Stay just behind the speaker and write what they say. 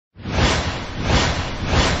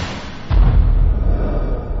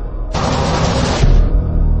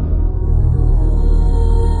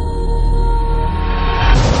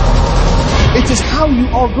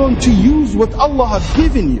are going to use what Allah has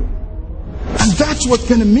given you. And that's what's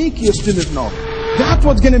going to make you a student of knowledge. That's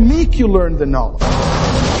what's going to make you learn the knowledge.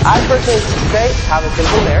 I personally say, have a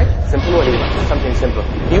simple marriage, simple walima, something simple.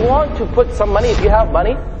 You want to put some money, if you have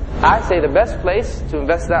money, I say the best place to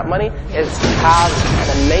invest that money is to have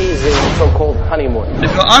an amazing so-called honeymoon.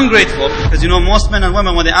 If you're ungrateful, because most men and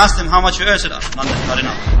women, when they ask them how much you earn, say, not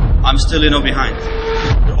enough. I'm still, behind.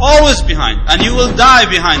 You're always behind, and you will die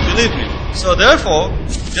behind, believe me. So therefore,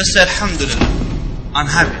 just say, Alhamdulillah, I'm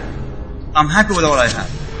happy. I'm happy with what I have.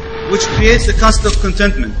 Which creates the concept of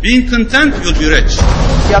contentment. Being content, you'll be rich.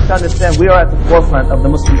 You have to understand, we are at the forefront of the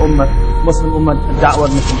Muslim Ummah, da'wah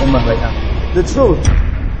of Muslim Ummah right now. The truth.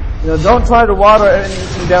 Don't try to water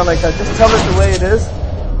anything down like that. Just tell it the way it is,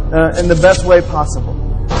 in the best way possible.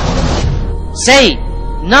 Say,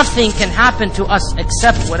 nothing can happen to us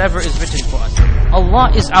except whatever is written for us.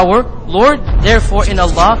 Allah is our Lord, therefore in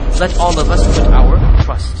Allah, let all of us put our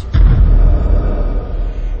trust.